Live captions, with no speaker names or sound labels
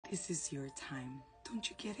This is your time. Don't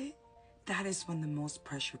you get it? That is when the most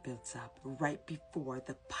pressure builds up, right before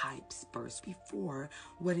the pipes burst, before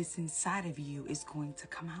what is inside of you is going to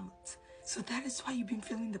come out. So that is why you've been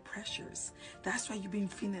feeling the pressures. That's why you've been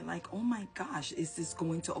feeling like, oh my gosh, is this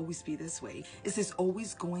going to always be this way? Is this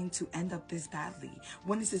always going to end up this badly?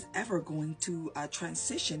 When is this ever going to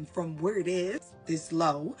transition from where it is, this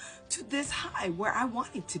low, to this high, where I want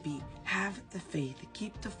it to be? Have the faith,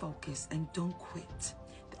 keep the focus, and don't quit.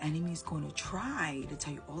 The enemy is going to try to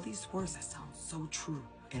tell you all these words that sound so true.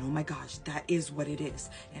 And oh my gosh, that is what it is.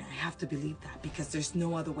 And I have to believe that because there's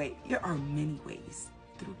no other way. There are many ways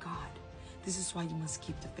through God. This is why you must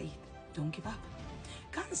keep the faith. Don't give up.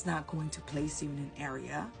 God is not going to place you in an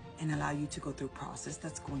area and allow you to go through a process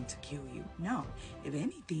that's going to kill you. No. If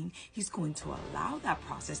anything, he's going to allow that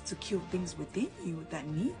process to kill things within you that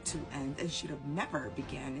need to end and should have never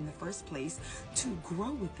began in the first place to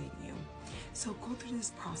grow within you. So go through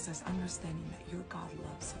this process understanding that your God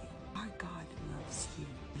loves you. Our God loves you.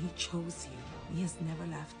 He chose you. He has never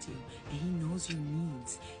left you. And he knows your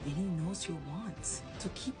needs. And he knows your wants. So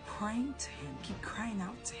keep praying to him. Keep crying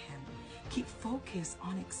out to him. Keep focused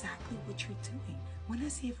on exactly what you're doing. When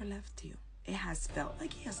has he ever left you? It has felt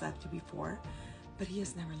like he has left you before, but he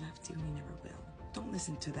has never left you and he never will. Don't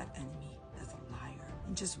listen to that enemy that's a liar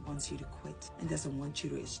and just wants you to quit and doesn't want you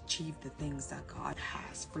to achieve the things that God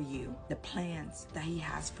has for you, the plans that he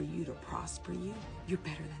has for you to prosper you. You're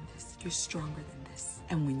better than this. You're stronger than this.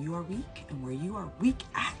 And when you are weak and where you are weak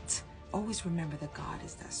at, always remember that God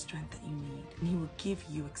is that strength that you need. And he will give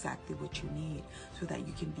you exactly what you need so that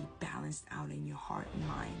you can be balanced out in your heart,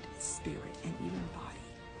 mind, spirit, and even body.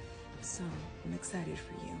 So I'm excited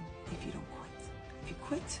for you if you don't quit. If you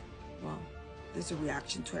quit, well, there's a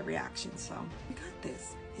reaction to every action. So you got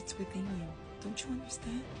this. It's within you. Don't you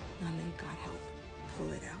understand? Now let God help.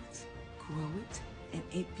 Pull it out, grow it, and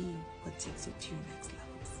it be what takes you to your next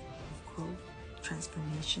levels of growth,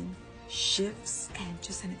 transformation, shifts, and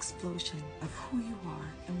just an explosion of who you are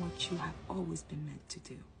and what you have always been meant to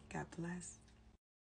do. God bless.